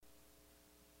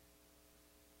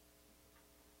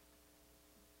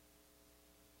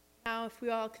now, if we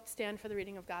all could stand for the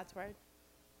reading of God's word.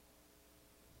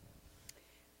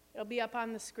 It'll be up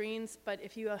on the screens, but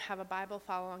if you have a Bible,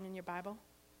 follow along in your Bible.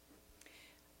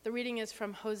 The reading is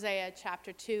from Hosea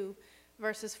chapter 2,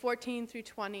 verses 14 through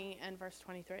 20 and verse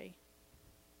 23.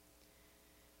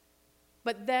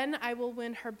 But then I will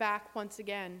win her back once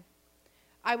again.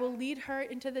 I will lead her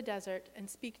into the desert and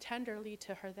speak tenderly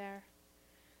to her there.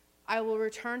 I will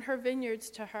return her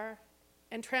vineyards to her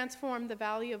and transform the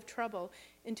valley of trouble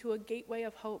into a gateway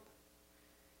of hope.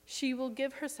 She will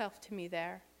give herself to me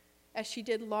there, as she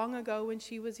did long ago when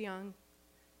she was young,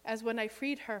 as when I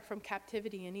freed her from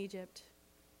captivity in Egypt.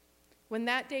 When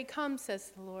that day comes,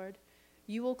 says the Lord,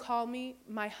 you will call me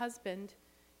my husband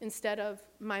instead of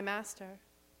my master.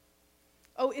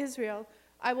 O Israel,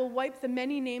 I will wipe the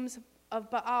many names of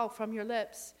Baal from your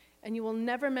lips, and you will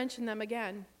never mention them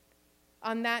again.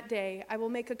 On that day, I will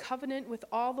make a covenant with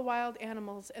all the wild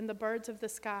animals and the birds of the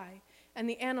sky and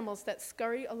the animals that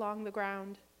scurry along the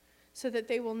ground, so that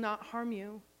they will not harm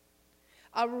you.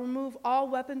 I will remove all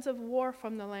weapons of war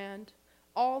from the land,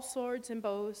 all swords and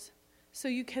bows, so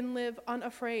you can live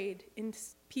unafraid in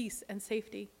peace and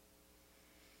safety.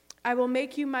 I will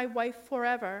make you my wife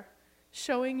forever,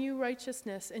 showing you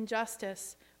righteousness and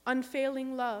justice,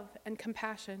 unfailing love and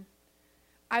compassion.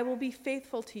 I will be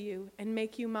faithful to you and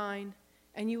make you mine,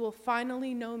 and you will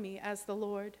finally know me as the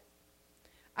Lord.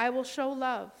 I will show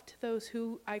love to those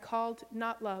who I called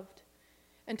not loved,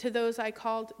 and to those I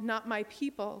called not my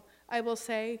people, I will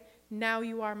say, now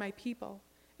you are my people,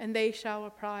 and they shall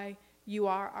reply, you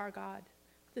are our God.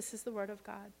 This is the word of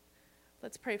God.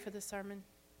 Let's pray for the sermon.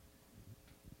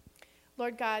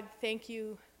 Lord God, thank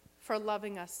you for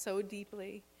loving us so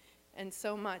deeply and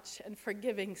so much, and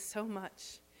forgiving so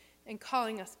much, and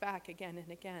calling us back again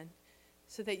and again,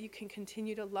 so that you can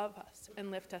continue to love us and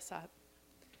lift us up.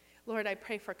 Lord, I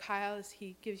pray for Kyle as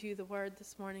he gives you the word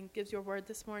this morning, gives your word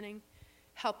this morning.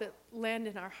 Help it land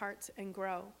in our hearts and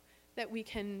grow, that we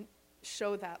can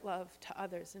show that love to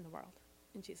others in the world.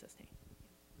 In Jesus' name.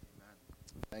 Amen.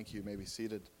 Thank you. You may be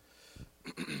seated.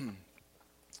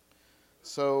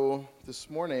 So this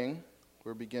morning,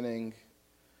 we're beginning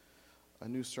a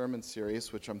new sermon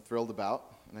series, which I'm thrilled about,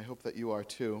 and I hope that you are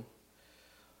too.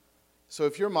 So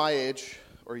if you're my age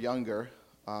or younger,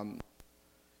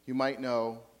 you might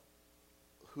know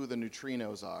who the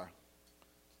neutrinos are.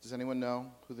 Does anyone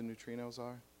know who the neutrinos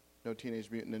are? No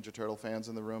Teenage Mutant Ninja Turtle fans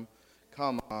in the room?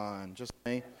 Come on, just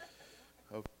me?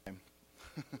 Okay.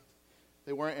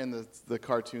 They weren't in the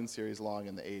cartoon series long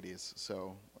in the 80s,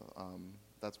 so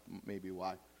that's maybe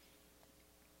why.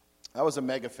 I was a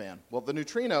mega fan. Well, the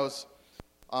neutrinos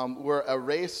were a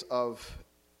race of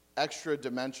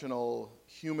extra-dimensional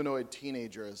humanoid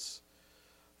teenagers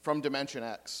from Dimension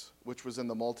X, which was in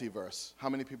the multiverse. How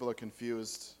many people are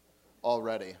confused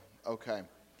already? Okay.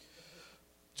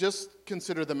 Just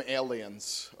consider them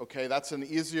aliens, okay? That's an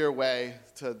easier way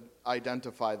to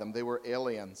identify them. They were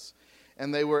aliens.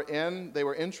 And they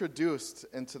were introduced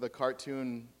into the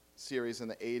cartoon series in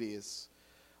the 80s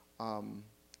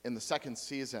in the second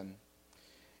season.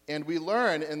 And we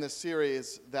learn in this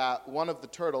series that one of the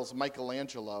turtles,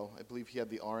 Michelangelo, I believe he had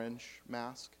the orange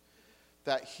mask,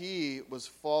 that he was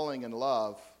falling in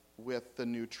love with the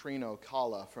neutrino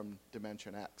Kala from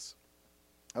Dimension X.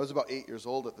 I was about 8 years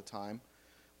old at the time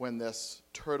when this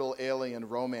turtle-alien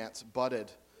romance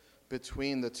budded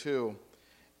between the two,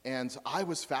 and I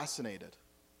was fascinated.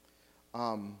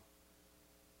 Little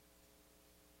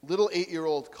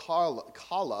 8-year-old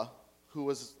Kala, who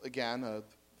was, again, a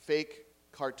fake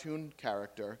cartoon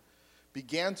character,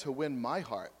 began to win my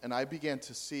heart, and I began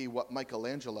to see what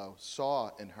Michelangelo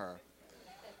saw in her.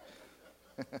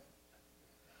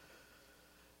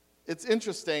 It's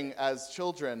interesting as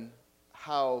children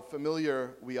how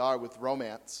familiar we are with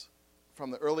romance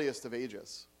from the earliest of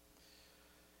ages.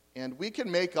 And we can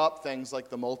make up things like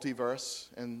the multiverse,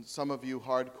 and some of you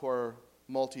hardcore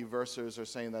multiversers are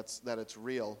saying that it's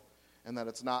real and that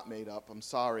it's not made up. I'm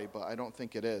sorry, but I don't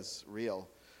think it is real.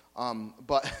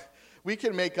 But we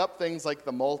can make up things like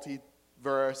the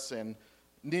multiverse and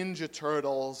Ninja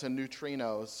Turtles and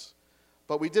neutrinos,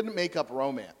 but we didn't make up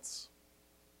romance.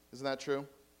 Isn't that true?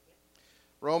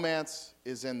 Romance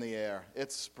is in the air.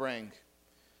 It's spring.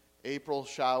 April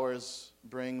showers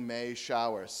bring May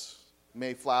showers,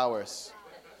 May flowers.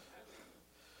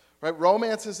 Right?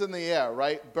 Romance is in the air,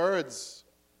 right? Birds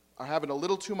are having a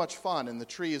little too much fun in the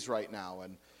trees right now,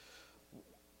 and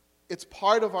it's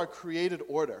part of our created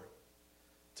order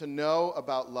to know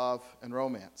about love and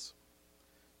romance.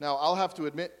 Now, I'll have to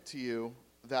admit to you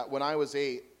that when I was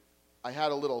 8, I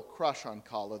had a little crush on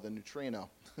Kala, the neutrino.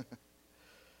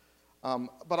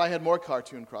 But I had more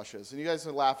cartoon crushes. And you guys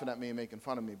are laughing at me and making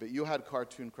fun of me, but you had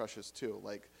cartoon crushes too,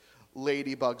 like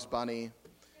Lady Bugs Bunny,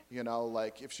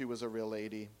 like if she was a real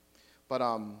lady. But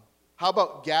how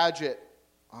about Gadget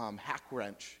Hack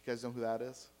Wrench? You guys know who that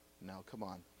is? No, come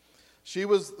on. She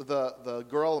was the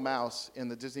girl mouse in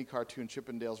the Disney cartoon Chip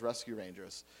and Dale's Rescue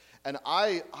Rangers. And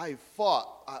I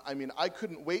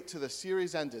couldn't wait till the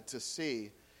series ended to see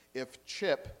if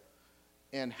Chip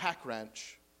and Hack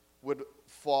Wrench would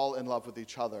fall in love with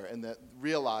each other and that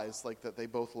realize that they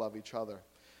both love each other.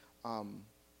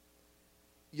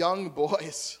 Young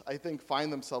boys, I think,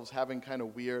 find themselves having kind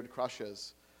of weird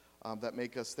crushes that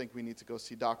make us think we need to go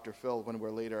see Dr. Phil when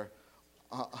we're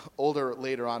older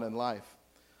later on in life.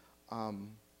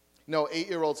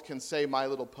 8-year-olds can say My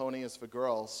Little Pony is for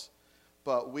girls,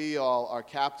 but we all are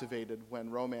captivated when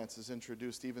romance is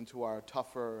introduced even to our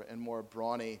tougher and more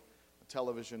brawny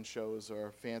television shows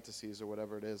or fantasies or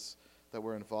whatever it is that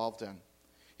we're involved in.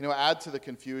 Add to the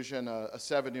confusion a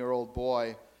 7-year-old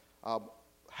boy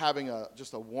having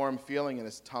just a warm feeling in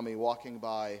his tummy walking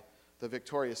by the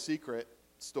Victoria's Secret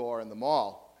store in the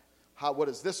mall. What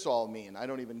does this all mean? I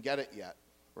don't even get it yet,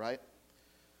 right?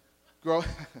 All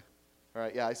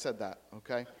right, yeah, I said that,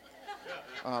 okay?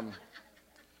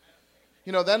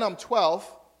 Then I'm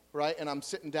 12, right, and I'm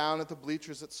sitting down at the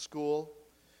bleachers at school,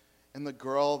 and the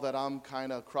girl that I'm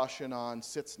kind of crushing on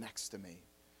sits next to me,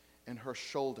 and her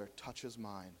shoulder touches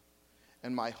mine,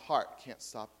 and my heart can't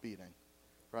stop beating,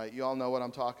 right? You all know what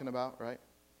I'm talking about, right?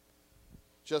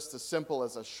 Just as simple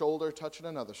as a shoulder touching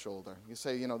another shoulder. You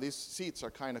say, these seats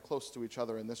are kind of close to each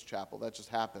other in this chapel. That just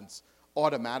happens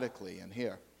automatically in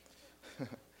here.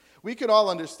 We can all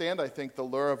understand, I think, the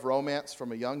lure of romance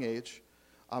from a young age.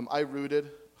 I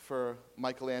rooted for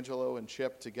Michelangelo and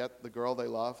Chip to get the girl they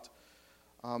loved.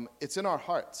 It's in our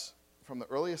hearts from the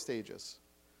earliest ages.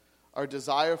 Our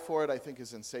desire for it, I think,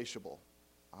 is insatiable.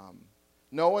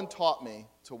 No one taught me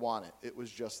to want it. It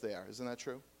was just there. Isn't that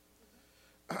true?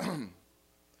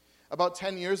 About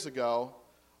 10 years ago,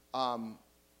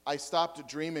 I stopped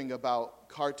dreaming about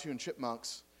cartoon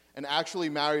chipmunks and actually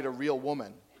married a real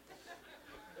woman.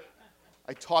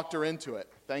 I talked her into it.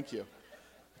 Thank you.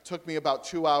 It took me about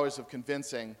 2 hours of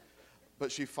convincing,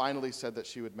 but she finally said that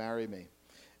she would marry me.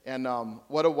 And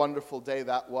what a wonderful day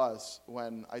that was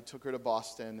when I took her to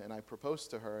Boston and I proposed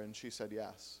to her and she said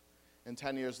yes. And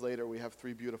 10 years later, we have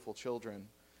 3 beautiful children.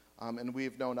 And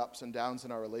we've known ups and downs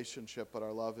in our relationship, but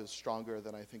our love is stronger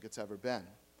than I think it's ever been.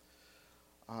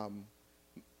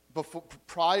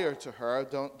 Prior to her,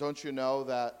 don't you know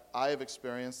that I have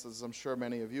experienced, as I'm sure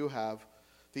many of you have,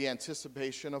 the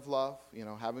anticipation of love,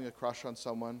 having a crush on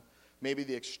someone, maybe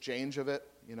the exchange of it,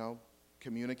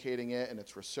 communicating it and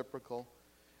it's reciprocal,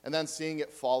 and then seeing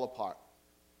it fall apart,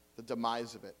 the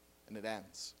demise of it, and it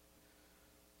ends.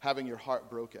 Having your heart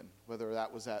broken, whether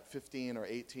that was at 15 or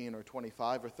 18 or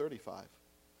 25 or 35.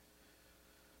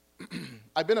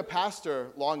 I've been a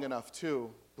pastor long enough too,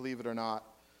 believe it or not,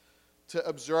 to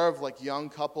observe young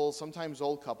couples, sometimes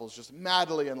old couples, just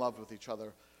madly in love with each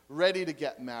other, ready to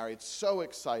get married, so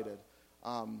excited,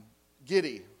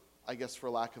 giddy, I guess for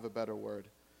lack of a better word.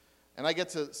 And I get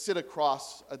to sit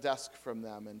across a desk from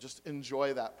them and just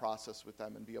enjoy that process with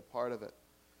them and be a part of it.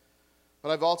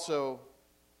 But I've also,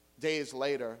 days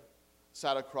later,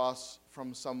 sat across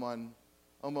from someone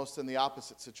almost in the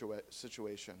opposite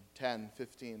situation, 10,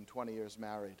 15, 20 years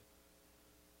married.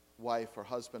 Wife or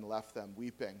husband left them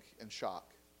weeping in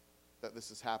shock that this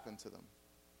has happened to them.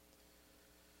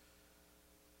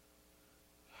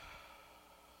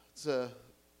 It's the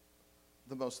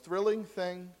most thrilling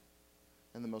thing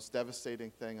and the most devastating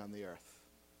thing on the earth,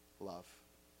 love.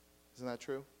 Isn't that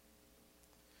true?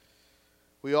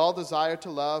 We all desire to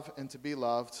love and to be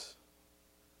loved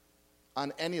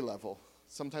on any level.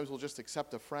 Sometimes we'll just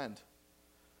accept a friend,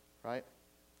 right?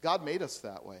 God made us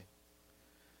that way.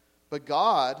 But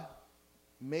God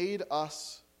made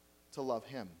us to love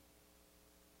Him.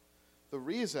 The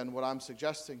reason, what I'm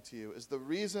suggesting to you, is the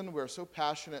reason we're so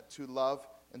passionate to love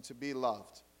and to be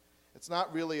loved. It's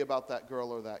not really about that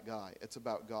girl or that guy. It's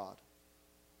about God.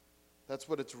 That's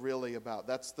what it's really about.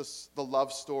 That's the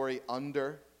love story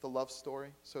under the love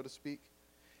story, so to speak.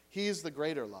 He's the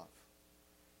greater love.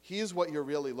 He's what you're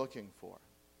really looking for.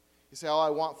 You say, I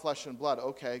want flesh and blood.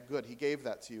 Okay, good. He gave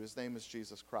that to you. His name is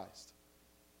Jesus Christ.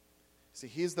 See,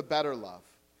 He's the better love.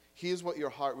 He's what your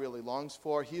heart really longs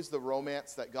for. He's the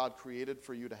romance that God created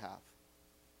for you to have.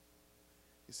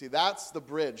 You see, that's the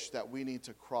bridge that we need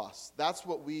to cross. That's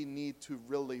what we need to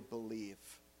really believe.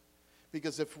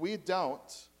 Because if we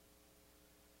don't,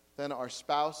 then our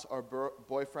spouse, our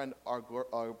boyfriend, our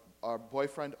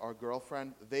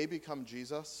girlfriend, they become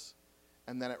Jesus,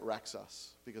 and then it wrecks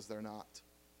us because they're not.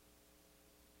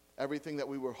 Everything that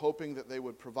we were hoping that they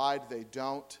would provide, they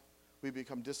don't. We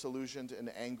become disillusioned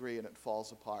and angry, and it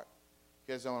falls apart.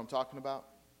 You guys know what I'm talking about?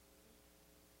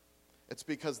 It's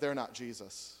because they're not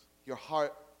Jesus. Your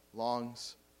heart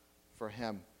longs for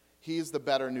him. He's the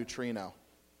better neutrino.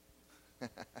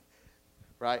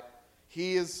 Right?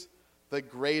 He is the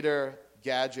greater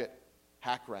gadget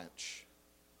hack wrench.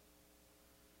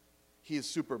 He is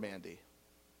Super Mandy.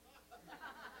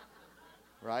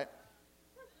 Right?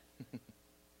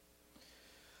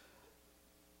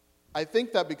 I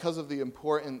think that because of the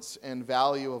importance and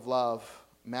value of love,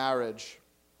 marriage,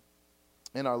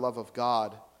 and our love of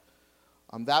God,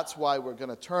 that's why we're going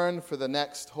to turn for the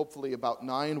next, hopefully about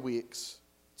 9 weeks,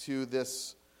 to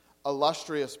this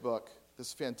illustrious book,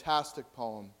 this fantastic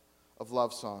poem of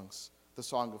love songs, the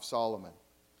Song of Solomon.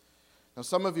 Now,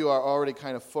 some of you are already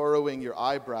kind of furrowing your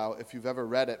eyebrow if you've ever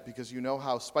read it, because you know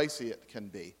how spicy it can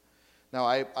be. Now,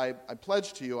 I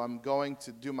pledge to you I'm going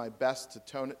to do my best to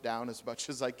tone it down as much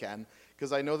as I can,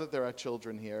 because I know that there are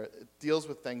children here. It deals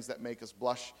with things that make us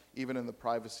blush even in the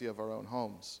privacy of our own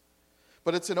homes.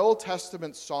 But it's an Old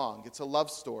Testament song. It's a love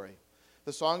story.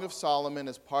 The Song of Solomon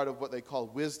is part of what they call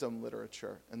wisdom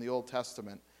literature in the Old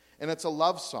Testament. And it's a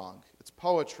love song. It's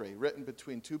poetry written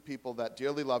between two people that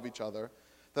dearly love each other,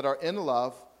 that are in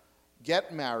love,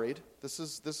 get married. This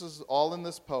is all in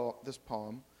this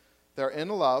poem. They're in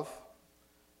love.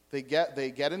 They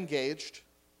get engaged.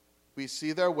 We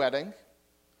see their wedding.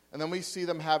 And then we see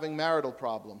them having marital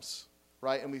problems,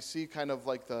 right? And we see kind of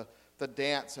like the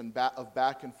dance and of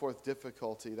back and forth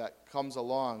difficulty that comes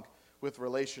along with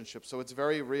relationships. So it's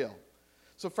very real.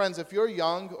 So friends, if you're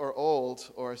young or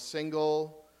old or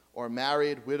single or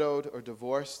married, widowed or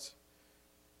divorced,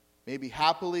 maybe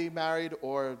happily married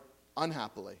or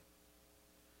unhappily,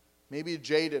 maybe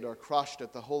jaded or crushed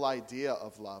at the whole idea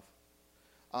of love,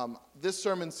 this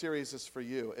sermon series is for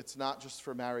you. It's not just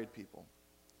for married people.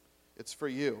 It's for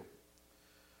you.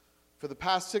 For the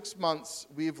past 6 months,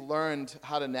 we've learned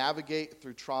how to navigate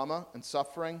through trauma and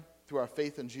suffering through our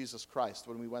faith in Jesus Christ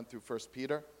when we went through 1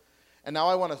 Peter. And now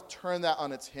I want to turn that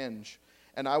on its hinge,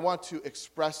 and I want to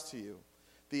express to you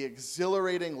the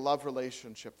exhilarating love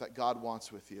relationship that God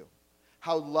wants with you.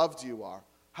 How loved you are,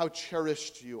 how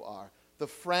cherished you are, the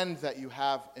friend that you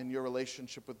have in your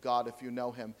relationship with God if you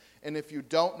know him. And if you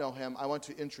don't know him, I want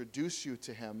to introduce you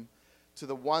to him, to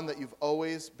the one that you've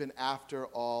always been after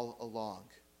all along.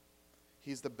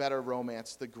 He's the better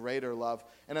romance, the greater love.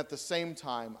 And at the same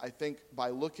time, I think by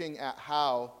looking at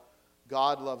how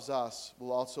God loves us,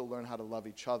 we'll also learn how to love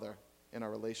each other in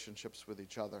our relationships with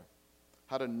each other.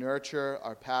 How to nurture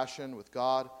our passion with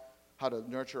God, how to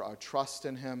nurture our trust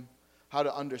in him, how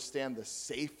to understand the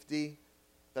safety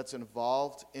that's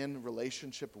involved in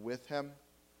relationship with him.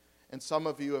 And some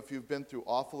of you, if you've been through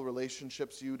awful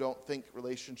relationships, you don't think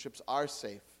relationships are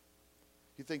safe.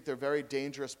 You think they're very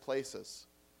dangerous places.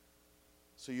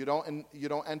 So you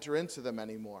don't enter into them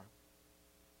anymore.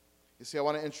 You see, I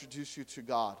want to introduce you to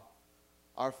God,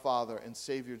 our Father and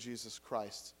Savior Jesus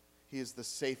Christ. He is the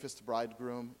safest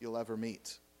bridegroom you'll ever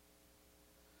meet.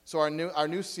 So our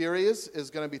new series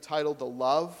is going to be titled The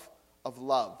Love of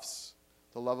Loves.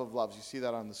 The Love of Loves. You see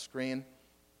that on the screen.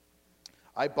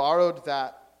 I borrowed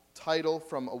that title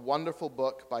from a wonderful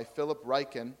book by Philip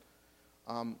Ryken,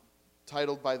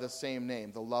 titled by the same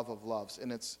name, The Love of Loves.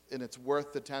 And it's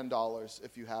worth the $10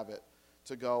 if you have it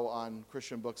to go on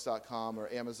christianbooks.com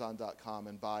or amazon.com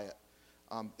and buy it.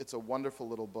 It's a wonderful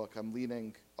little book. I'm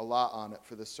leaning a lot on it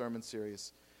for this sermon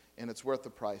series, and it's worth the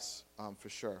price for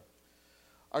sure.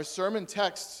 Our sermon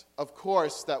text, of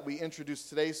course, that we introduced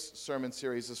today's sermon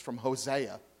series is from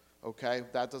Hosea. Okay?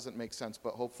 That doesn't make sense,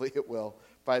 but hopefully it will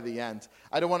by the end.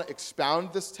 I don't want to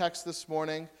expound this text this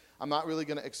morning. I'm not really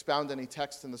going to expound any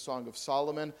text in the Song of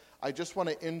Solomon. I just want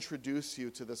to introduce you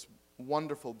to this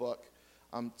wonderful book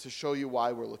to show you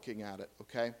why we're looking at it,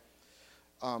 okay?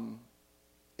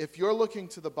 If you're looking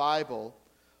to the Bible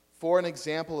for an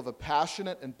example of a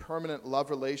passionate and permanent love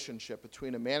relationship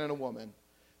between a man and a woman,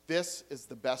 this is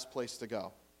the best place to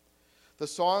go. The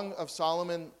Song of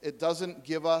Solomon, it doesn't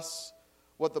give us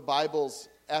what the Bible's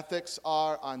ethics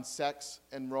are on sex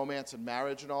and romance and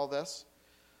marriage and all this.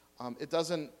 It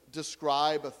doesn't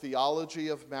describe a theology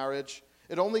of marriage.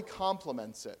 It only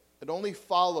complements it. It only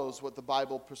follows what the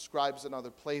Bible prescribes in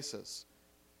other places.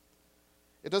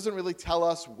 It doesn't really tell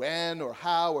us when or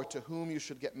how or to whom you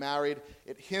should get married.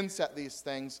 It hints at these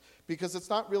things because it's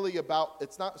not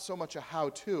so much a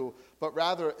how-to, but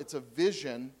rather it's a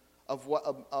vision of what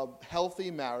a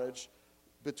healthy marriage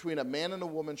between a man and a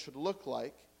woman should look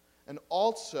like, and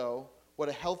also what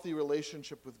a healthy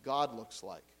relationship with God looks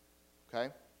like.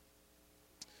 Okay?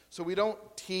 So we don't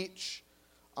teach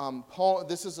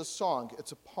this is a song.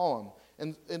 It's a poem.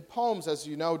 And poems, as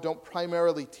you know, don't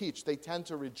primarily teach. They tend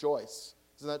to rejoice.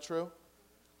 Isn't that true?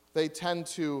 They tend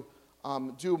to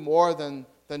do more than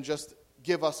just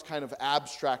give us kind of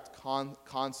abstract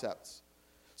concepts.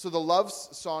 So the love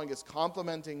song is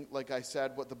complementing, like I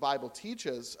said, what the Bible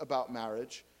teaches about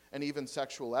marriage and even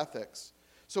sexual ethics.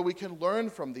 So we can learn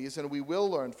from these, and we will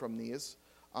learn from these,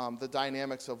 the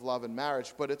dynamics of love and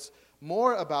marriage, but it's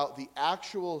more about the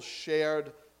actual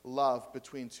shared love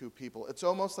between two people. It's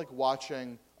almost like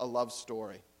watching a love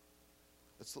story.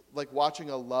 It's like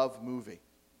watching a love movie,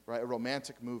 right? A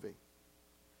romantic movie.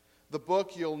 The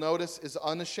book, you'll notice, is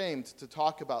unashamed to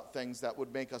talk about things that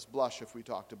would make us blush if we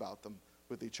talked about them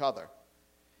with each other.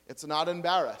 It's not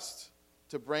embarrassed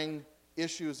to bring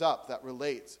issues up that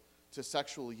relate to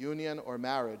sexual union or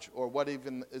marriage or what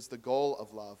even is the goal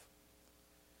of love.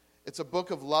 It's a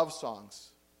book of love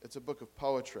songs. It's a book of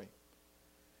poetry.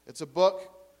 It's a book,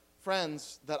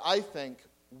 friends, that I think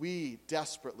we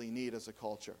desperately need as a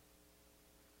culture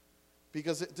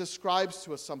because it describes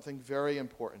to us something very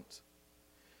important.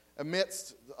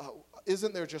 Amidst,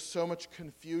 isn't there just so much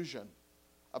confusion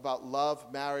about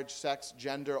love, marriage, sex,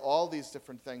 gender, all these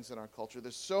different things in our culture?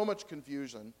 There's so much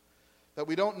confusion that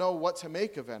we don't know what to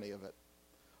make of any of it.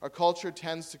 Our culture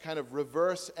tends to kind of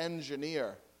reverse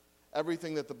engineer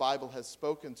everything that the Bible has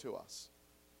spoken to us.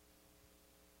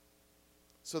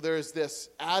 So there's this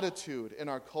attitude in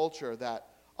our culture that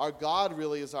our God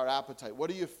really is our appetite. What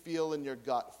do you feel in your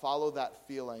gut? Follow that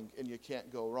feeling and you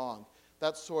can't go wrong.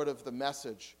 That's sort of the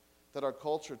message that our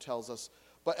culture tells us.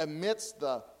 But amidst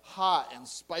the hot and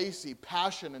spicy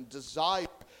passion and desire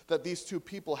that these two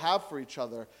people have for each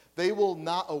other, they will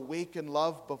not awaken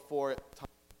love before it's time.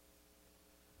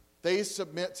 They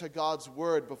submit to God's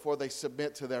word before they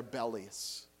submit to their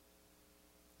bellies.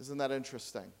 Isn't that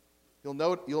interesting? You'll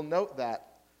note that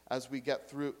as we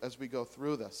go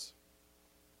through this.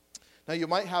 Now you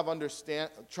might have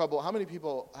trouble. How many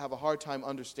people have a hard time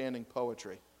understanding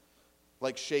poetry?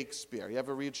 Like Shakespeare. You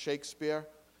ever read Shakespeare?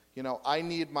 You know, I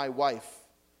need my wife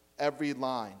every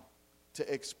line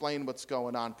to explain what's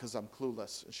going on because I'm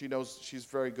clueless. She knows, she's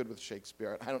very good with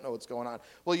Shakespeare. I don't know what's going on.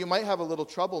 Well, you might have a little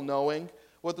trouble knowing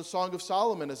what the Song of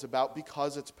Solomon is about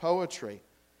because it's poetry.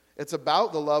 It's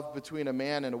about the love between a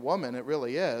man and a woman. It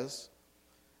really is.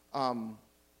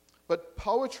 But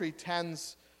poetry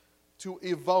tends to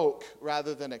evoke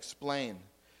rather than explain.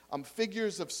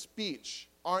 Figures of speech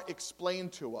aren't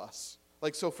explained to us.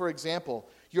 Like, so for example,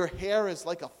 your hair is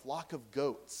like a flock of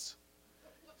goats.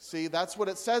 See, that's what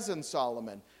it says in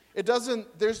Solomon.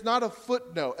 There's not a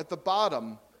footnote at the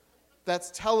bottom that's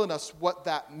telling us what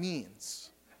that means.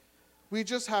 We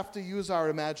just have to use our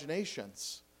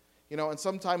imaginations. You know, and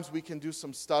sometimes we can do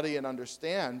some study and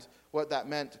understand what that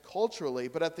meant culturally,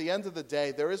 but at the end of the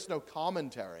day, there is no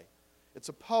commentary. It's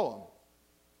a poem.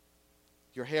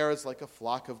 Your hair is like a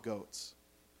flock of goats.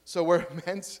 So we're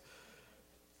meant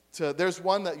to, there's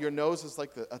one that your nose is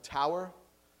like a tower,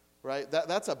 right?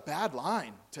 That's a bad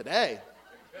line today.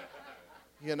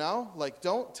 You know, like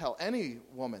don't tell any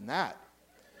woman that.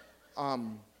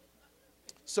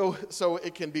 So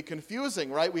it can be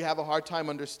confusing, right? We have a hard time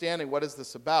understanding what is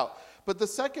this about. But the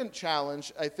second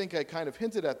challenge, I think I kind of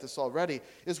hinted at this already,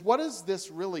 is what is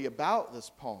this really about, this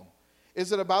poem?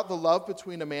 Is it about the love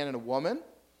between a man and a woman?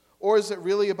 Or is it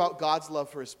really about God's love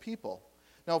for his people?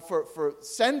 Now, for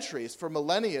centuries, for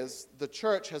millennia, the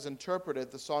church has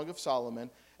interpreted the Song of Solomon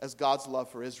as God's love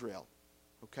for Israel.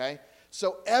 Okay?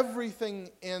 So everything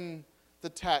in the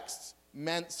text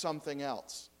meant something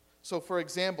else. So, for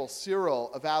example,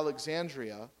 Cyril of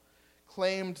Alexandria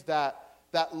claimed that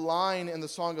line in the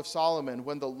Song of Solomon,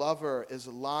 when the lover is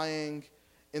lying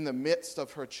in the midst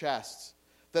of her chest,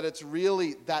 that's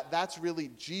really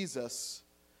Jesus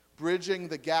bridging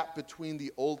the gap between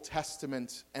the Old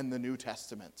Testament and the New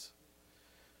Testament.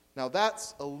 Now,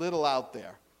 that's a little out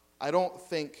there. I don't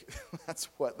think that's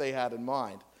what they had in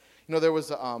mind. You know, there was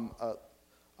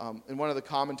in one of the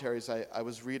commentaries I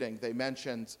was reading, they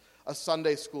mentioned a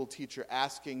Sunday school teacher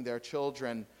asking their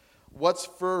children, what's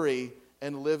furry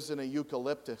and lives in a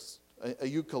eucalyptus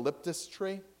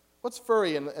tree? What's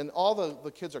furry? And all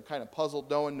the kids are kind of puzzled.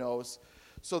 No one knows.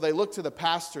 So they look to the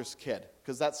pastor's kid,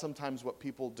 because that's sometimes what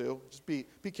people do. Just be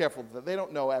careful. They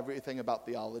don't know everything about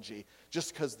theology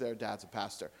just because their dad's a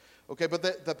pastor. Okay, but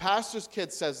the pastor's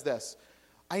kid says this,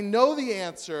 I know the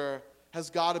answer has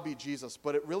got to be Jesus,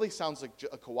 but it really sounds like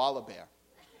a koala bear.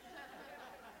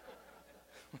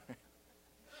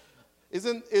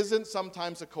 Isn't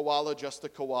sometimes a koala just a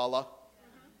koala?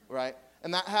 Right?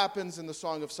 And that happens in the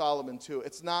Song of Solomon too.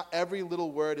 It's not, every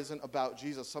little word isn't about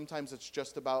Jesus. Sometimes it's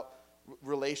just about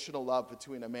relational love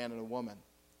between a man and a woman.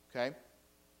 Okay?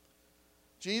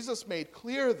 Jesus made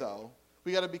clear, though,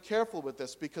 we got to be careful with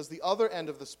this, because the other end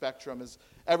of the spectrum is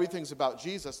everything's about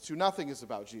Jesus to nothing is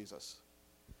about Jesus.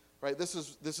 Right? This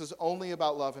is only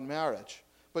about love and marriage.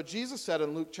 But Jesus said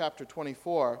in Luke chapter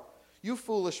 24, "You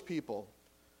foolish people."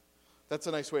 That's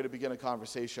a nice way to begin a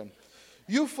conversation.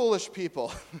 "You foolish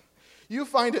people, you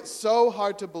find it so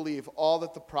hard to believe all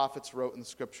that the prophets wrote in the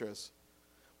scriptures.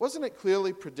 Wasn't it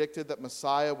clearly predicted that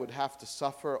Messiah would have to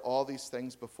suffer all these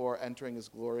things before entering his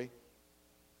glory?"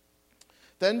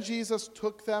 Then Jesus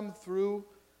took them through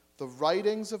the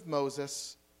writings of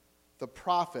Moses, the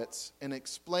prophets, and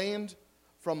explained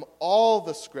from all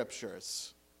the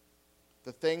scriptures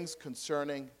the things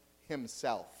concerning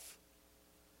himself.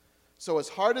 So as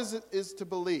hard as it is to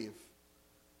believe,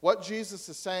 what Jesus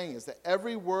is saying is that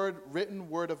every written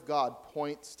word of God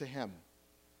points to him.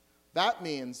 That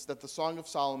means that the Song of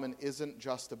Solomon isn't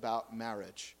just about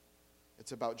marriage.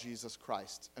 It's about Jesus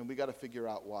Christ. And we got to figure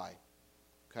out why.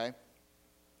 Okay?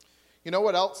 You know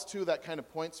what else, too, that kind of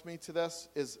points me to this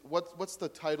is what's the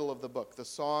title of the book? The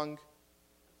Song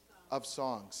of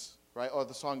Songs, right? Or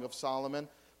the Song of Solomon.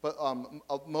 But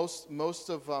most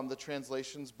of the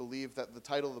translations believe that the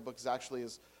title of the book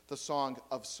is the Song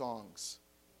of Songs.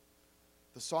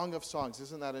 The Song of Songs.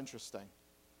 Isn't that interesting?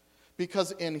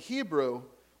 Because in Hebrew,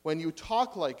 when you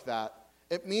talk like that,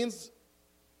 it means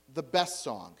the best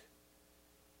song.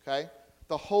 Okay?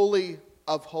 The Holy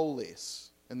of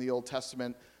Holies in the Old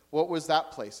Testament. What was that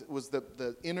place? It was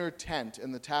the inner tent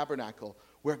in the tabernacle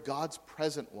where God's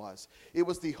presence was. It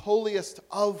was the holiest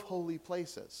of holy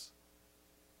places.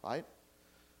 Right?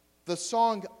 The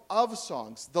Song of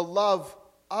Songs, the love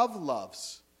of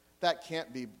loves, that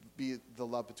can't be the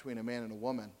love between a man and a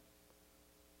woman.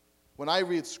 When I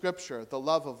read Scripture, the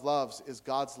love of loves is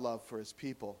God's love for his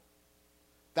people.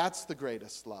 That's the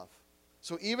greatest love.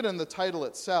 So even in the title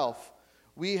itself,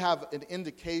 we have an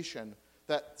indication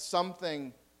that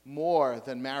something more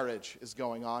than marriage is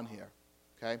going on here.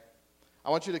 Okay?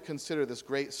 I want you to consider this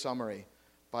great summary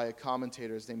by a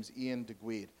commentator. His name is Ian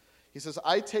DeGuide. He says,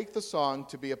 "I take the song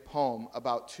to be a poem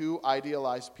about two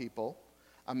idealized people,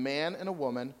 a man and a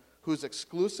woman, whose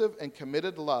exclusive and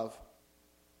committed love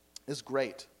is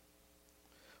great.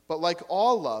 But like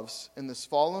all loves in this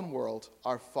fallen world,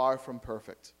 are far from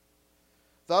perfect.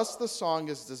 Thus the song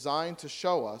is designed to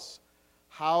show us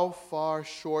how far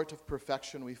short of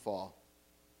perfection we fall,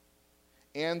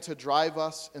 and to drive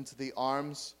us into the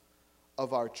arms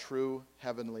of our true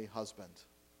heavenly husband,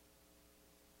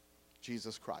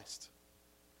 Jesus Christ,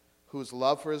 whose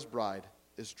love for his bride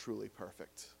is truly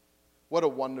perfect." What a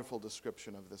wonderful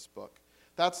description of this book.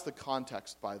 That's the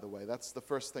context, by the way. That's the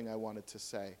first thing I wanted to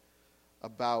say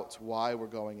about why we're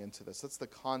going into this. That's the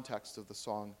context of the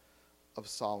Song of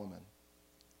Solomon.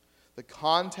 The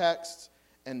context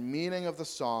and meaning of the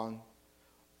song,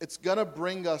 it's going to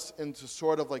bring us into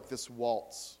sort of like this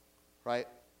waltz, right?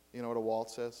 You know what a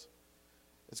waltz is?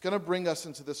 It's going to bring us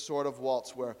into this sort of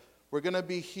waltz where we're going to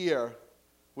be here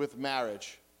with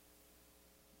marriage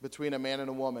between a man and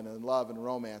a woman and love and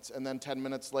romance. And then 10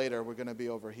 minutes later, we're going to be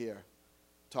over here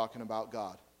talking about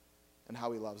God and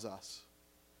how he loves us.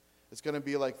 It's going to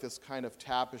be like this kind of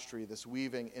tapestry, this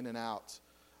weaving in and out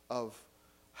of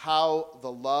how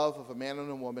the love of a man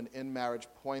and a woman in marriage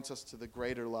points us to the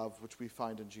greater love which we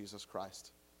find in Jesus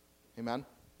Christ. Amen?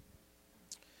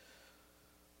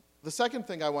 The second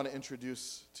thing I want to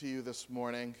introduce to you this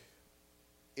morning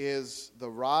is the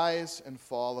rise and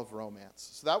fall of romance.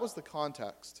 So that was the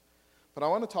context. But I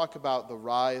want to talk about the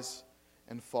rise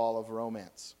and fall of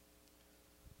romance.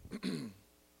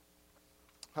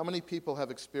 How many people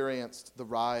have experienced the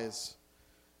rise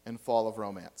and fall of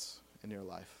romance in your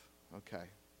life? Okay,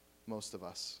 most of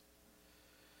us.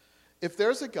 If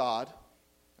there's a God,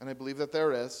 and I believe that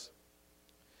there is,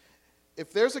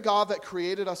 if there's a God that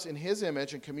created us in his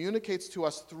image and communicates to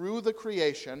us through the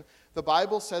creation, the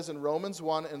Bible says in Romans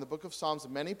 1 and in the book of Psalms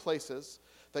in many places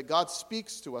that God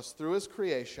speaks to us through his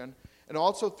creation and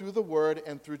also through the Word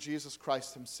and through Jesus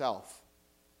Christ himself.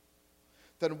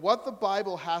 Then what the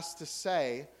Bible has to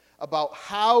say about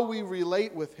how we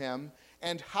relate with him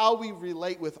and how we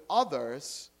relate with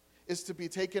others is to be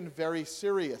taken very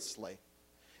seriously.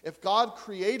 If God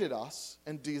created us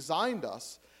and designed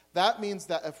us, that means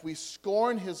that if we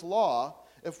scorn his law,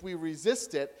 if we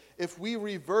resist it, if we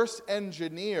reverse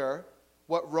engineer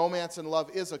what romance and love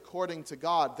is according to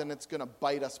God, then it's going to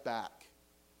bite us back.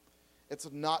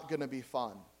 It's not going to be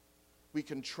fun. We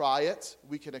can try it,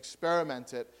 we can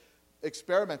experiment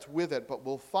with it, but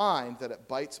we'll find that it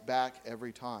bites back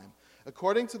every time.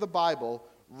 According to the Bible,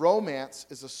 romance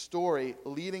is a story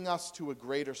leading us to a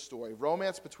greater story.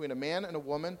 Romance between a man and a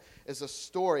woman is a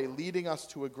story leading us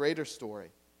to a greater story.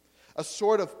 A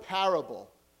sort of parable.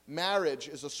 Marriage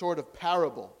is a sort of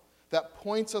parable that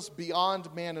points us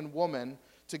beyond man and woman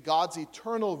to God's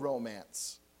eternal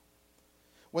romance.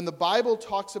 When the Bible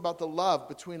talks about the love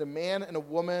between a man and a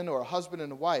woman or a husband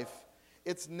and a wife,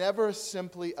 it's never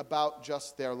simply about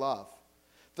just their love.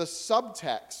 The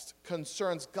subtext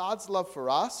concerns God's love for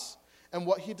us and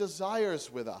what he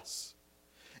desires with us.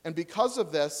 And because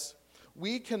of this,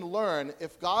 we can learn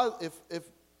if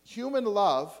human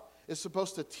love is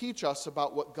supposed to teach us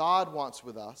about what God wants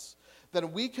with us,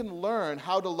 then we can learn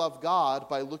how to love God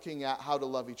by looking at how to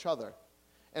love each other.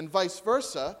 And vice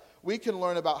versa, we can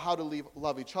learn about how to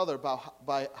love each other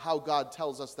by how God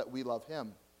tells us that we love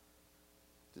him.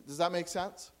 Does that make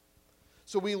sense?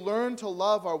 So we learn to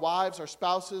love our wives, our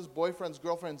spouses, boyfriends,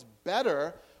 girlfriends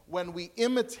better when we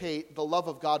imitate the love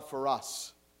of God for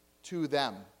us to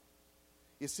them.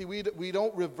 You see, we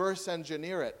don't reverse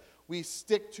engineer it. We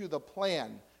stick to the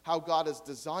plan, how God has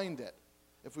designed it,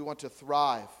 if we want to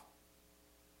thrive.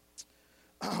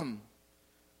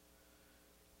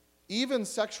 Even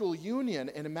sexual union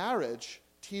in marriage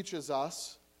teaches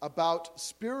us about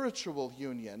spiritual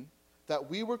union that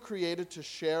we were created to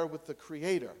share with the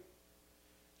Creator.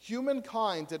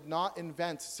 Humankind did not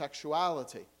invent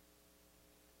sexuality.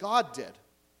 God did.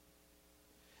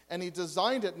 And he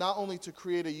designed it not only to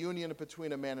create a union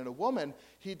between a man and a woman,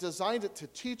 he designed it to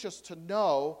teach us to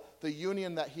know the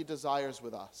union that he desires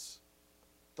with us,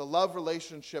 the love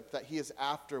relationship that he is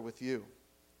after with you.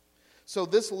 So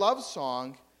this love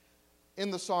song, in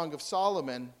the Song of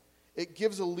Solomon, it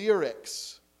gives a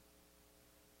lyrics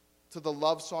to the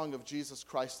love song of Jesus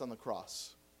Christ on the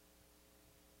cross,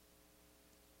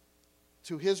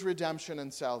 to his redemption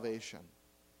and salvation,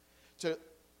 to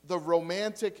the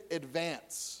romantic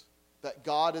advance that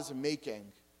God is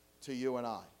making to you and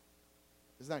I.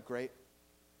 Isn't that great?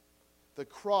 The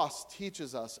cross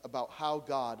teaches us about how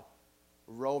God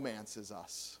romances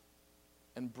us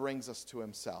and brings us to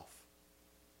himself.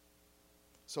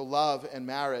 So love and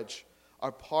marriage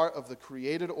are part of the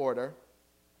created order.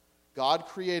 God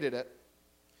created it.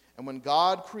 And when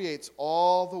God creates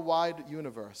all the wide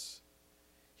universe,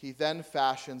 he then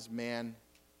fashions man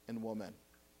and woman.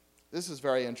 This is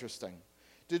very interesting.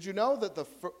 Did you know that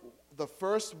the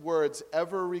first words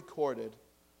ever recorded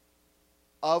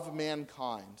of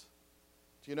mankind,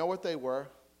 do you know what they were?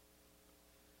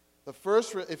 The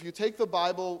first, if you take the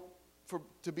Bible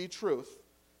to be truth,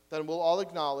 then we'll all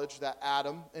acknowledge that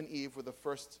Adam and Eve were the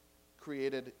first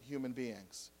created human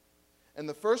beings. And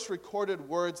the first recorded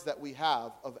words that we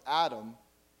have of Adam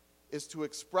is to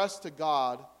express to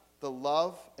God the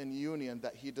love and union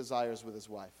that he desires with his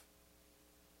wife.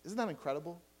 Isn't that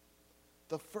incredible?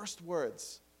 The first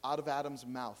words out of Adam's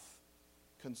mouth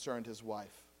concerned his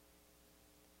wife.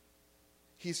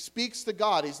 He speaks to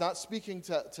God. He's not speaking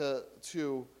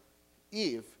to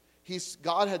Eve.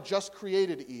 God had just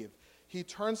created Eve. He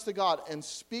turns to God and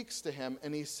speaks to him,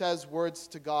 and he says words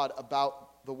to God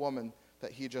about the woman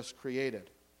that he just created.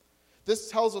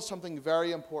 This tells us something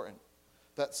very important,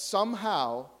 that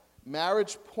somehow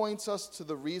marriage points us to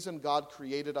the reason God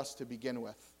created us to begin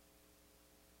with.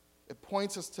 It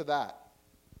points us to that.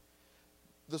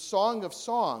 The Song of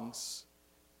Songs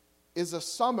is a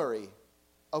summary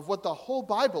of what the whole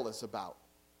Bible is about.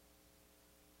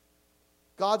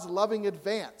 God's loving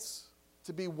advance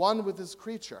to be one with his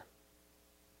creature.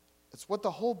 It's what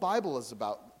the whole Bible is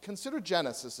about. Consider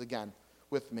Genesis again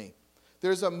with me.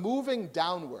 There's a moving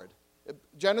downward.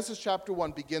 Genesis chapter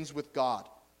 1 begins with God.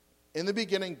 In the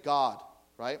beginning, God,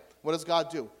 right? What does God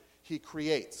do? He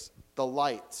creates the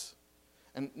light.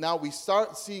 And now we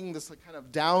start seeing this kind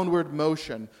of downward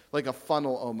motion, like a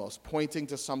funnel almost, pointing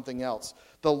to something else.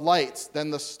 The lights,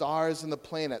 then the stars and the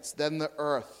planets, then the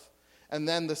earth, and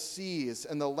then the seas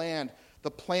and the land,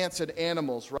 the plants and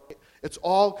animals, right? It's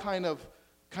all kind of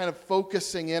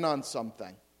focusing in on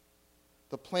something.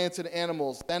 The plants and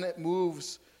animals, then it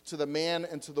moves to the man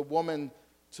and to the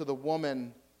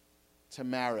woman to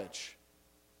marriage.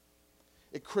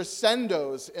 It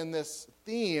crescendos in this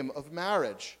theme of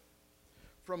marriage.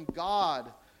 From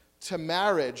God to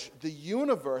marriage, the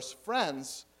universe,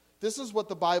 friends, this is what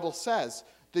the Bible says.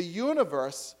 The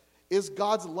universe is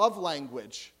God's love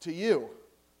language to you.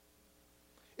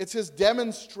 It's his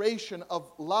demonstration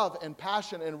of love and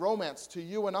passion and romance to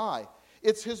you and I.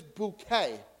 It's his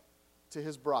bouquet to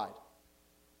his bride.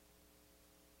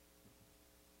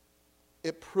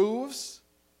 It proves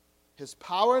his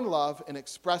power and love and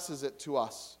expresses it to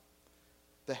us.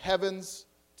 The heavens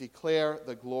declare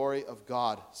the glory of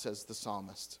God, says the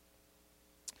psalmist.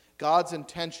 God's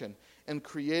intention in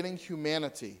creating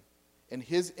humanity in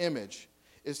his image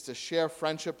is to share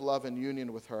friendship, love, and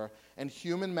union with her. And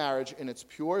human marriage in its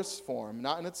purest form,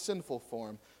 not in its sinful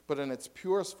form, but in its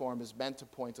purest form, is meant to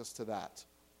point us to that.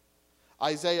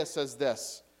 Isaiah says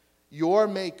this, your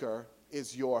maker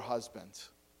is your husband.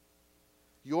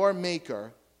 Your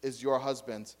maker is your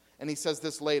husband. And he says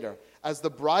this later, as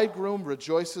the bridegroom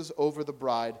rejoices over the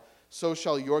bride, so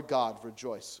shall your God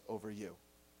rejoice over you.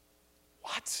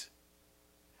 What?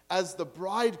 As the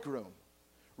bridegroom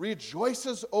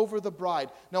rejoices over the bride.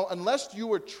 Now, unless you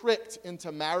were tricked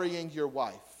into marrying your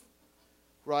wife,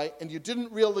 right, and you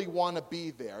didn't really want to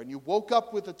be there, and you woke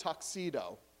up with a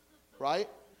tuxedo, right?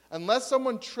 Unless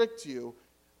someone tricked you,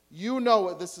 you know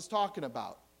what this is talking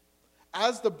about.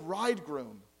 As the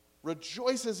bridegroom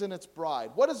rejoices in its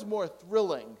bride, what is more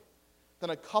thrilling than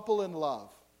a couple in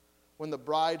love when the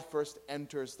bride first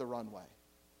enters the runway?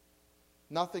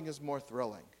 Nothing is more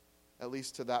thrilling, at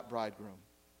least to that bridegroom.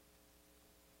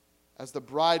 As the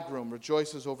bridegroom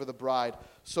rejoices over the bride,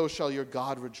 so shall your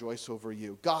God rejoice over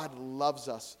you. God loves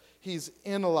us. He's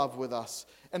in love with us.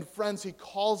 And friends, he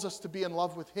calls us to be in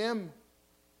love with him.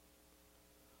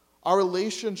 Our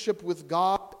relationship with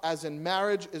God, as in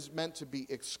marriage, is meant to be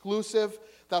exclusive.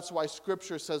 That's why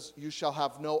Scripture says, you shall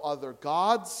have no other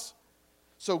gods.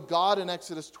 So God in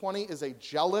Exodus 20 is a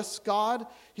jealous God.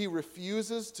 He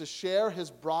refuses to share his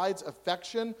bride's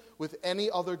affection with any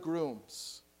other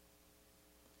grooms.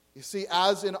 You see,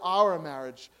 as in our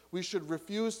marriage, we should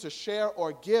refuse to share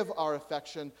or give our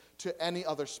affection to any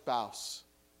other spouse.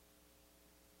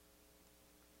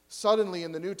 Suddenly,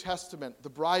 in the New Testament, the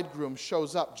bridegroom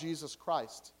shows up, Jesus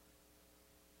Christ.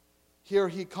 Here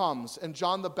he comes, and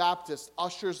John the Baptist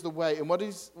ushers the way. And what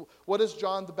does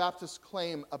John the Baptist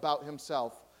claim about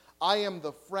himself? I am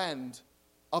the friend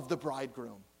of the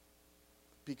bridegroom,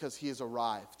 because he has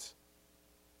arrived.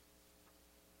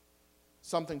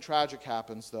 Something tragic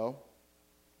happens, though.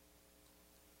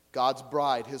 God's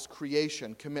bride, his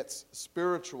creation, commits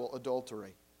spiritual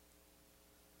adultery.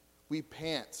 We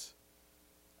pant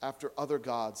after other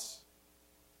gods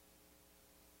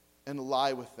and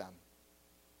lie with them.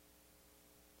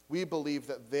 We believe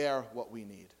that they're what we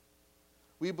need.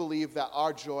 We believe that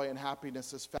our joy and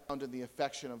happiness is found in the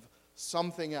affection of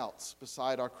something else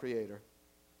beside our Creator.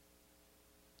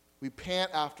 We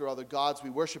pant after other gods. We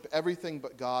worship everything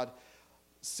but God.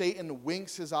 Satan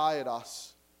winks his eye at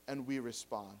us, and we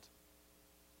respond.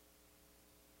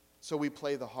 So we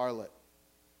play the harlot,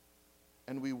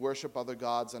 and we worship other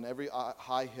gods on every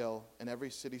high hill and every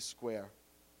city square,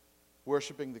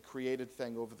 worshiping the created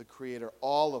thing over the Creator.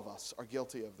 All of us are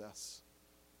guilty of this.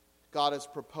 God has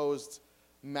proposed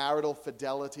marital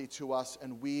fidelity to us,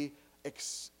 and we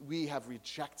have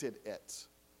rejected it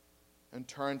and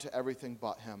turned to everything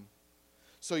but him.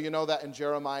 So you know that in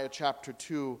Jeremiah chapter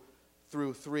 2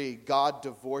 through 3, God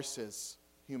divorces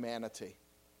humanity,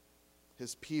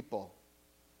 his people,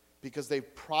 because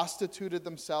they've prostituted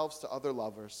themselves to other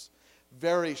lovers.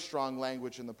 Very strong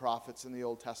language in the prophets in the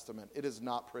Old Testament. It is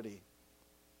not pretty.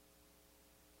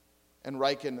 And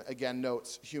Riken again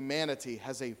notes, humanity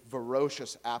has a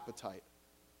ferocious appetite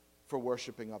for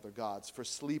worshiping other gods, for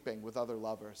sleeping with other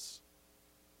lovers.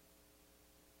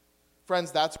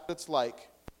 Friends, that's what it's like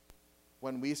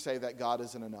when we say that God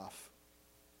isn't enough.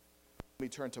 We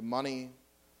turn to money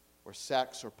or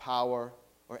sex or power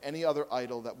or any other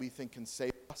idol that we think can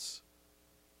save us.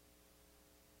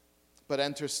 But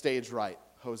enter stage right,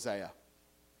 Hosea.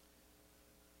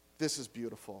 This is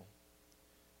beautiful.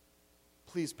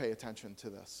 Please pay attention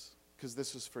to this, because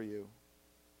this is for you.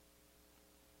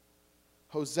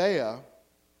 Hosea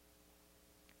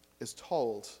is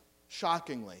told,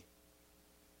 shockingly,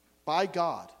 by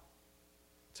God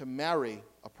to marry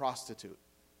a prostitute.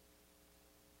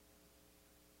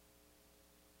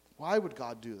 Why would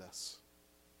God do this?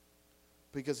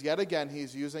 Because yet again,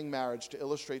 he's using marriage to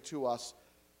illustrate to us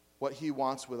what he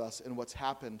wants with us and what's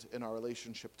happened in our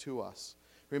relationship to us.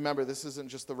 Remember, this isn't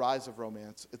just the rise of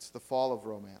romance, it's the fall of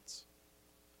romance.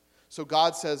 So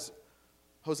God says,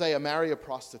 Hosea, marry a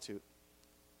prostitute,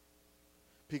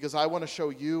 because I want to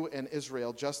show you and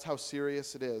Israel just how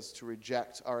serious it is to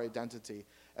reject our identity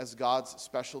as God's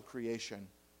special creation,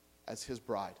 as his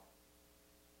bride.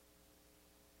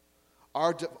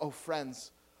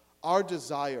 Friends, our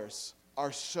desires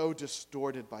are so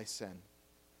distorted by sin.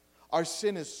 Our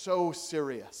sin is so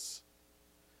serious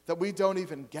that we don't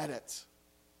even get it.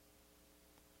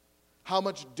 How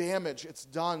much damage it's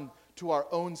done to our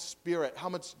own spirit, how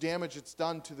much damage it's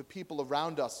done to the people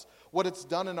around us, what it's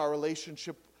done in our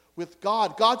relationship with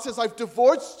God. God says, I've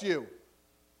divorced you.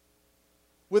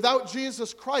 Without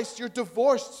Jesus Christ, you're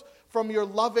divorced from your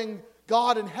loving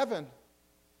God in heaven.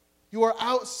 You are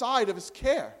outside of his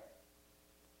care.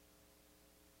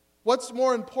 What's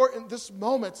more important this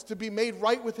moment to be made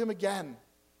right with him again?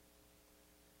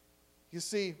 You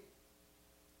see,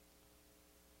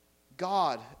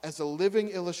 God, as a living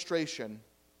illustration,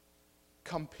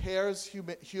 compares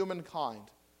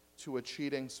humankind to a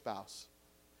cheating spouse.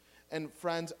 And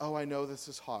friends, I know this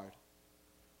is hard.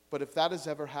 But if that has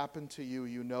ever happened to you,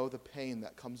 you know the pain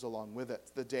that comes along with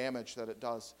it, the damage that it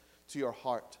does to your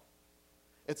heart.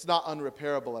 It's not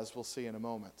unrepairable, as we'll see in a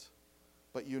moment.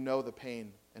 But you know the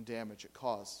pain and damage it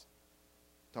caused,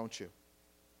 don't you?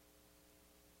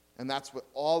 And that's what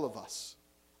all of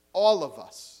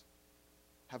us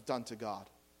have done to God.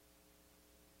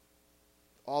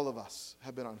 All of us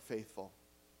have been unfaithful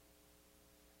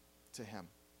to him.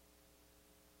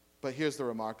 But here's the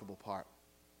remarkable part.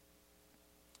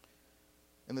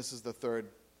 And this is the third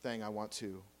thing I want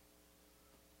to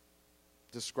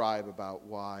describe about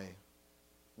why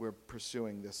we're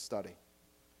pursuing this study.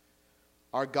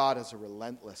 Our God is a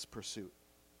relentless pursuit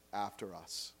after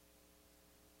us.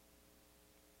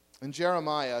 In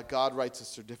Jeremiah, God writes a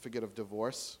certificate of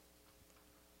divorce.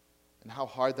 And how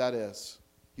hard that is.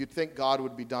 You'd think God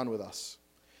would be done with us.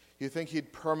 You'd think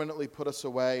he'd permanently put us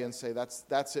away and say,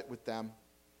 that's it with them.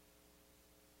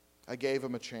 I gave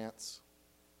them a chance.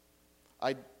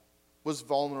 I was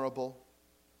vulnerable.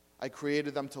 I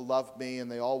created them to love me,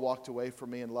 and they all walked away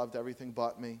from me and loved everything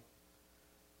but me.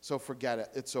 So forget it.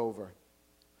 It's over.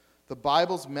 The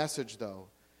Bible's message, though,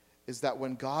 is that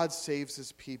when God saves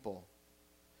his people,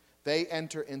 they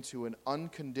enter into an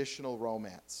unconditional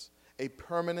romance, a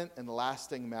permanent and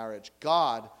lasting marriage.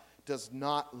 God does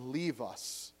not leave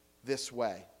us this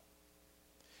way.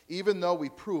 Even though we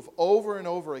prove over and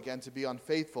over again to be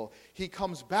unfaithful, he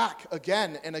comes back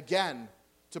again and again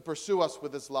to pursue us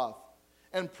with his love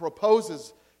and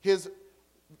proposes his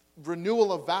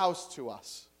renewal of vows to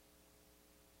us.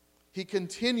 He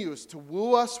continues to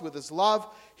woo us with his love.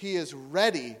 He is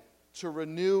ready to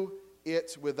renew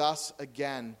it with us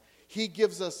again. He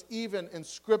gives us, even in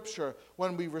Scripture,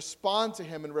 when we respond to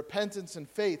him in repentance and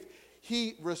faith,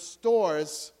 he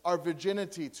restores our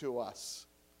virginity to us.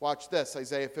 Watch this,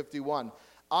 Isaiah 51.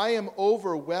 I am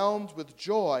overwhelmed with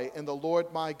joy in the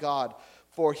Lord my God,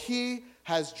 for he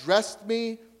has dressed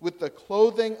me with the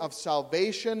clothing of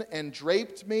salvation and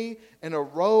draped me in a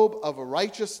robe of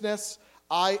righteousness.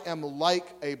 I am like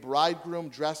a bridegroom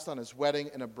dressed on his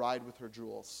wedding and a bride with her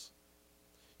jewels.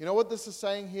 You know what this is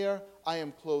saying here? I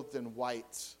am clothed in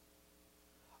white.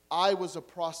 I was a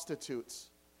prostitute,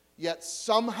 yet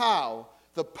somehow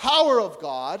the power of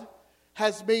God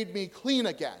has made me clean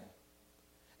again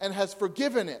and has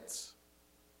forgiven it.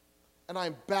 And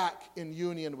I'm back in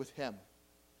union with him.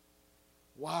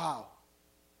 Wow.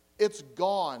 It's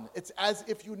gone. It's as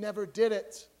if you never did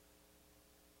it.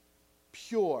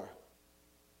 Pure.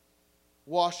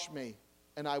 Wash me,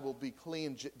 and I will be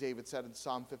clean, David said in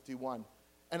Psalm 51.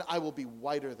 And I will be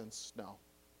whiter than snow.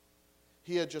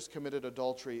 He had just committed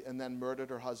adultery and then murdered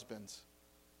her husband.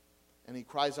 And he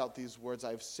cries out these words,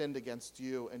 I have sinned against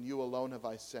you, and you alone have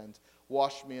I sinned.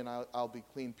 Wash me, and I'll be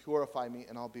clean. Purify me,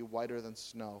 and I'll be whiter than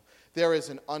snow. There is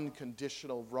an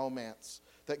unconditional romance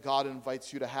that God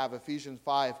invites you to have. Ephesians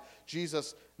 5,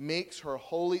 Jesus makes her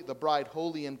holy, the bride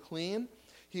holy and clean.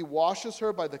 He washes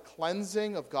her by the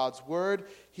cleansing of God's word.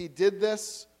 He did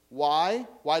this. Why?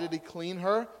 Why did he clean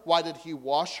her? Why did he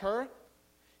wash her?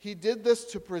 He did this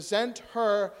to present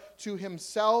her to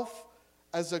himself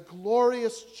as a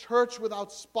glorious church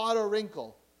without spot or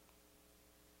wrinkle.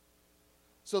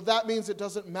 So that means it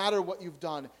doesn't matter what you've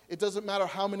done. It doesn't matter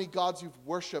how many gods you've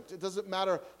worshipped. It doesn't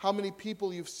matter how many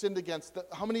people you've sinned against,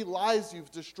 how many lives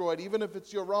you've destroyed, even if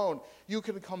it's your own. You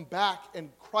can come back and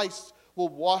Christ will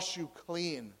wash you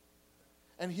clean.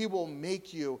 And he will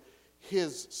make you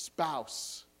his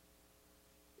spouse.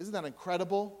 Isn't that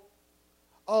incredible?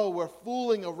 Oh, we're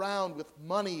fooling around with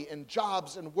money and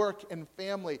jobs and work and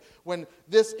family when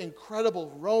this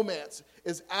incredible romance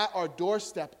is at our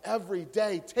doorstep every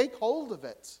day. Take hold of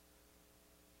it.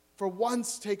 For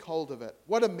once, take hold of it.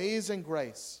 What amazing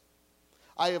grace.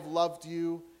 I have loved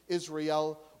you,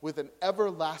 Israel, with an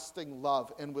everlasting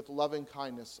love, and with loving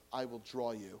kindness I will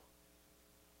draw you.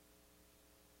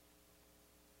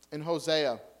 In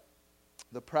Hosea,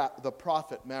 the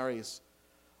prophet marries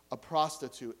a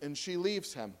prostitute, and she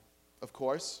leaves him, of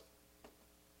course.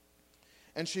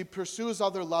 And she pursues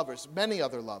other lovers, many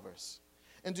other lovers.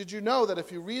 And did you know that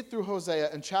if you read through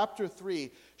Hosea in chapter 3,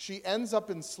 she ends up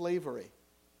in slavery.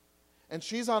 And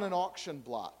she's on an auction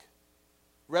block,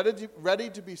 ready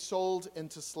to be sold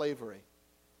into slavery.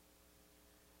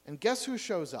 And guess who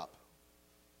shows up?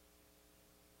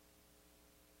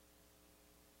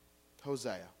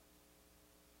 Hosea.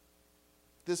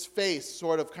 This face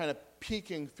sort of kind of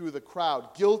peeking through the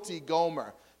crowd. Guilty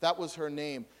Gomer, that was her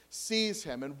name, sees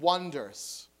him and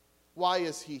wonders, why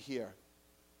is he here?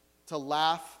 To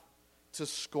laugh, to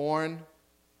scorn,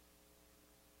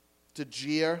 to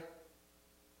jeer?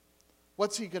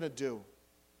 What's he going to do?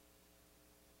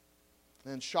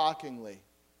 And then shockingly,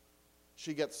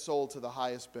 she gets sold to the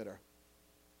highest bidder,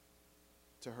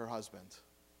 to her husband.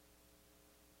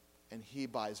 And he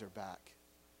buys her back.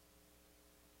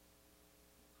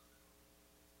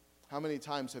 How many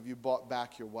times have you bought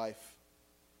back your wife?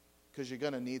 Because you're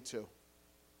going to need to.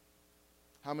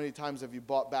 How many times have you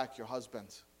bought back your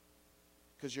husband?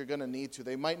 Because you're going to need to.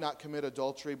 They might not commit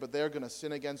adultery, but they're going to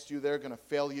sin against you. They're going to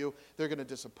fail you. They're going to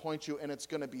disappoint you, and it's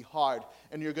going to be hard.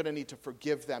 And you're going to need to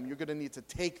forgive them. You're going to need to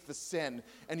take the sin,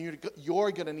 and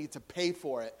you're going to need to pay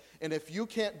for it. And if you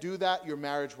can't do that, your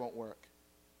marriage won't work.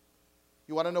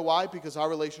 You want to know why? Because our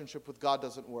relationship with God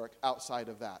doesn't work outside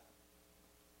of that.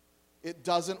 It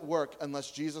doesn't work unless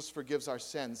Jesus forgives our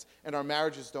sins, and our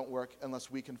marriages don't work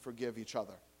unless we can forgive each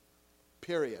other.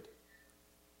 Period.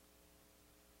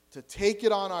 To take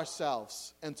it on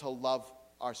ourselves and to love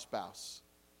our spouse.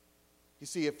 You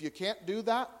see, if you can't do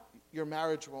that, your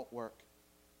marriage won't work.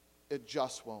 It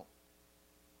just won't.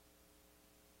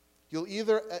 You'll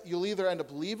either end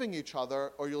up leaving each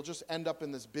other, or you'll just end up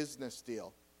in this business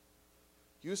deal.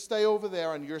 You stay over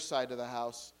there on your side of the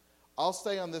house. I'll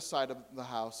stay on this side of the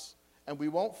house. And we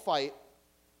won't fight,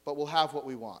 but we'll have what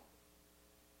we want.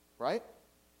 Right?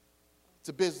 It's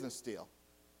a business deal.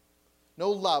 No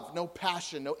love, no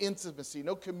passion, no intimacy,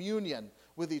 no communion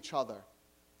with each other.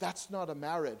 That's not a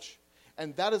marriage.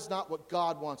 And that is not what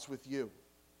God wants with you.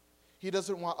 He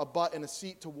doesn't want a butt and a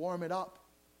seat to warm it up.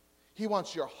 He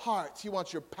wants your heart. He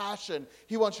wants your passion.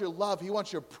 He wants your love. He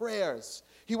wants your prayers.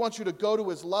 He wants you to go to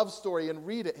his love story and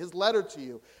read it, his letter to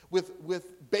you, with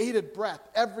bated breath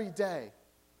every day.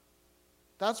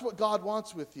 That's what God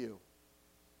wants with you.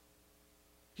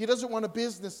 He doesn't want a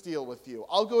business deal with you.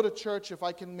 I'll go to church if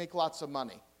I can make lots of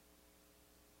money.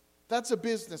 That's a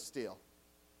business deal.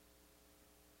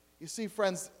 You see,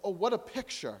 friends, what a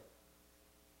picture.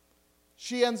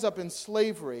 She ends up in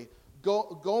slavery.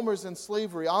 Gomer's in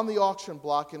slavery on the auction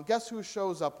block, and guess who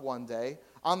shows up one day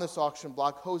on this auction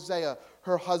block? Hosea,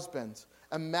 her husband.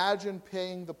 Imagine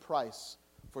paying the price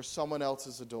for someone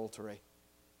else's adultery.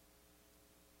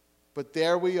 But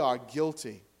there we are,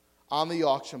 guilty, on the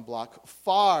auction block,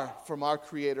 far from our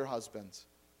Creator husband.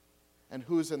 And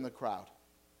who's in the crowd?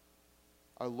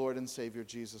 Our Lord and Savior,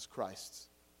 Jesus Christ.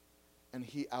 And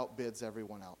he outbids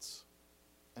everyone else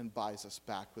and buys us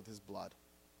back with his blood.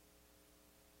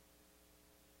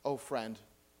 Oh, friend,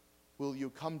 will you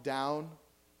come down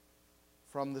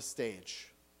from the stage,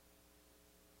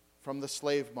 from the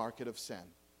slave market of sin,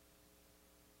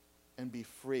 and be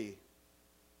free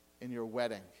in your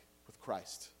wedding with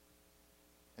Christ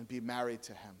and be married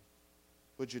to him?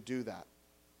 Would you do that?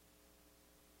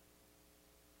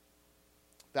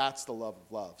 That's the love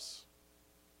of loves.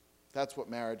 That's what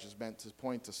marriage is meant to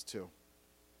point us to.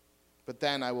 But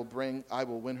then I will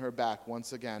win her back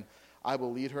once again. I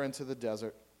will lead her into the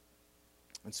desert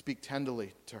and speak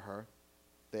tenderly to her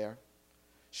there.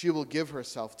 She will give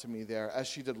herself to me there, as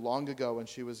she did long ago when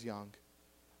she was young.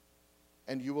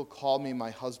 And you will call me my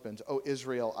husband. O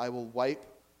Israel, I will wipe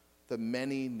the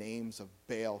many names of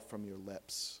Baal from your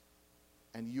lips,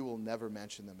 and you will never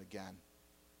mention them again.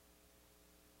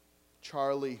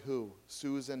 Charlie who?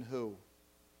 Susan who?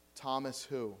 Thomas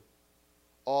who?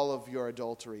 All of your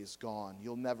adultery is gone.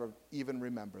 You'll never even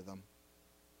remember them.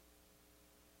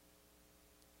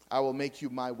 I will make you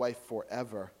my wife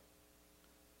forever,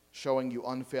 showing you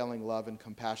unfailing love and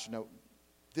compassion. Now,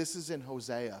 this is in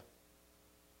Hosea.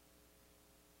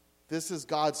 This is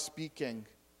God speaking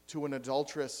to an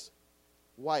adulterous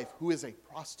wife who is a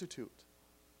prostitute.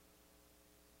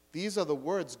 These are the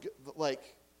words,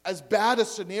 like, as bad a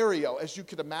scenario as you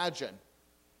could imagine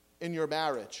in your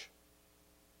marriage.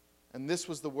 And this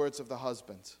was the words of the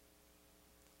husband.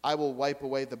 I will wipe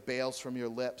away the Baals from your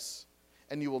lips,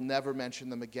 and you will never mention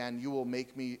them again.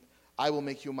 I will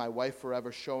make you my wife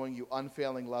forever, showing you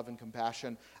unfailing love and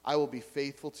compassion. I will be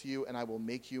faithful to you, and I will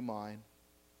make you mine.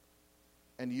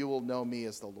 And you will know me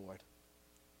as the Lord.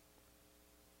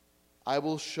 I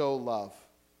will show love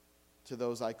to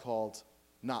those I called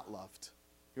not loved.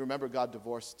 You remember God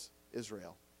divorced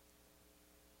Israel.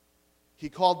 He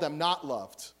called them not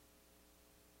loved.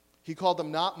 He called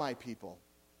them not my people.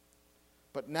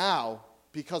 But now,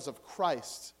 because of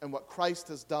Christ and what Christ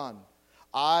has done,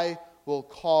 I will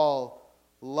call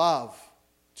love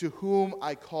to whom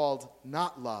I called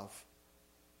not love.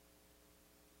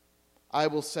 I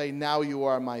will say, now you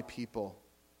are my people,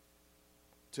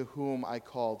 to whom I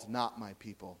called not my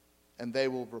people. And they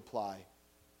will reply,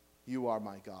 you are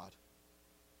my God.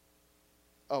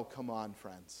 Oh, come on,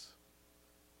 friends.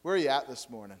 Where are you at this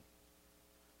morning?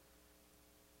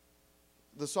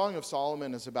 The Song of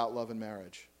Solomon is about love and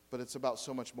marriage, but it's about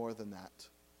so much more than that.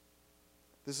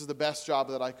 This is the best job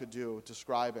that I could do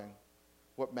describing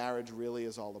what marriage really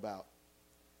is all about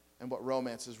and what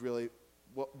romance is really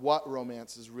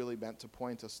meant to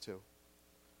point us to.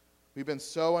 We've been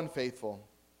so unfaithful.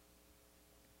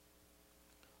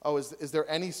 Oh, is there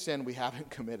any sin we haven't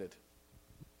committed?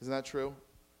 Isn't that true?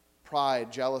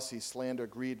 Pride, jealousy, slander,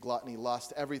 greed, gluttony,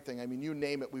 lust, everything. I mean, you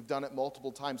name it, we've done it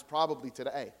multiple times, probably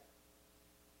today.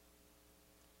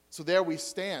 So there we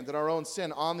stand in our own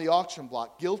sin on the auction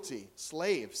block, guilty,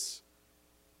 slaves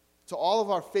to all of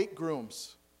our fake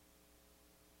grooms.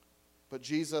 But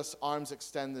Jesus, arms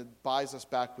extended, buys us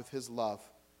back with his love.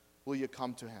 Will you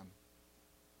come to him?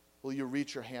 Will you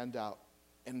reach your hand out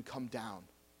and come down?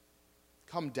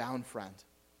 Come down, friend.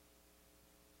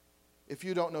 If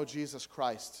you don't know Jesus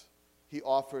Christ, he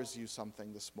offers you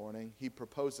something this morning. He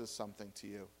proposes something to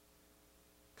you.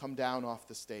 Come down off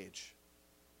the stage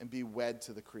and be wed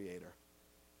to the Creator.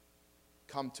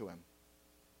 Come to him.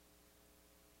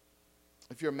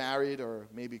 If you're married or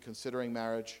maybe considering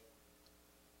marriage,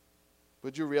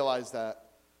 would you realize that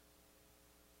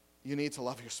you need to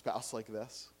love your spouse like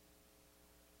this?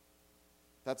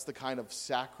 That's the kind of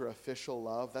sacrificial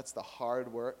love. That's the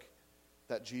hard work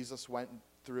that Jesus went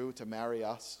through to marry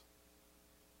us.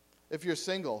 If you're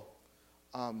single,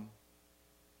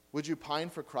 would you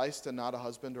pine for Christ and not a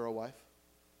husband or a wife?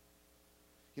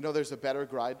 You know, there's a better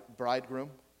bridegroom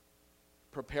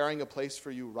preparing a place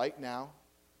for you right now,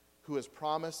 who has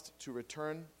promised to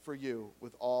return for you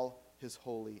with all his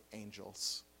holy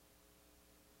angels.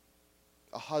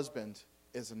 A husband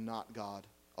is not God.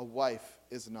 A wife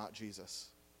is not Jesus.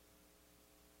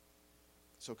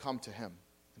 So come to him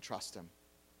and trust him.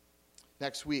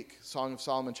 Next week, Song of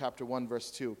Solomon, chapter 1,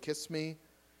 verse 2. Kiss me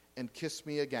and kiss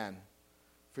me again,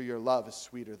 for your love is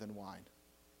sweeter than wine.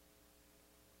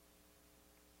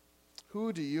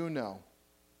 Who do you know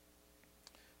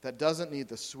that doesn't need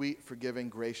the sweet, forgiving,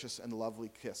 gracious, and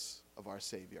lovely kiss of our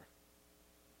Savior?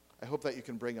 I hope that you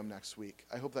can bring him next week.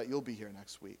 I hope that you'll be here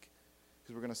next week,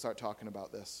 because we're going to start talking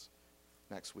about this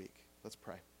next week. Let's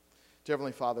pray. Dear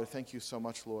Heavenly Father, thank you so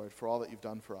much, Lord, for all that you've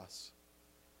done for us.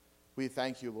 We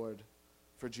thank you, Lord,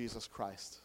 for Jesus Christ.